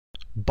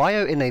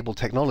BioEnable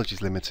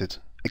Technologies Limited,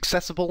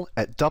 accessible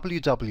at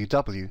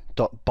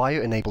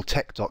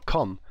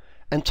www.bioenabletech.com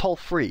and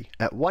toll-free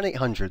at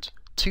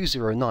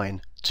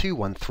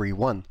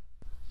 1-800-209-2131.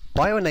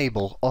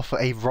 BioEnable offer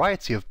a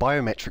variety of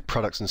biometric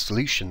products and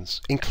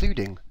solutions,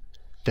 including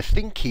the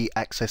ThinKey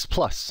Access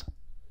Plus,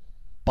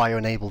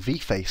 BioEnable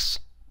vFace,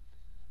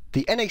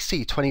 the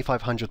NAC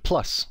 2500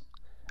 Plus,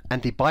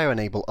 and the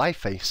BioEnable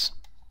iFace,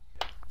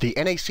 the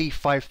NAC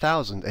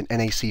 5000 and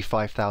NAC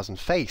 5000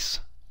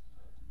 Face,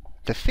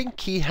 the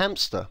ThinKey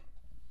Hamster,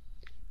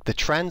 the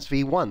Trans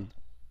V1,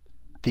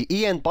 the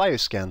EN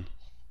Bioscan,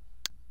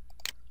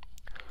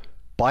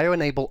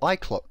 BioEnable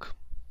iClock,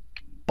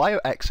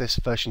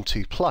 BioAccess version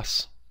 2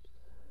 Plus,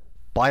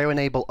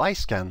 BioEnable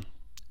iScan,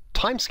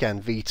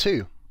 TimeScan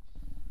V2,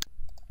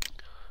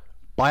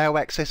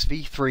 BioAccess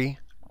V3,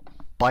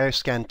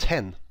 BioScan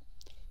 10,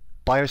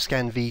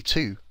 BioScan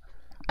V2,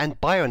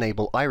 and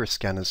BioEnable iris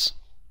scanners.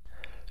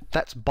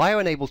 That's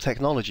BioEnable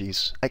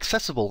Technologies,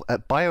 accessible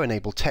at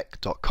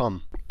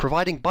bioenabletech.com,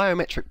 providing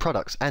biometric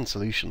products and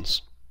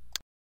solutions.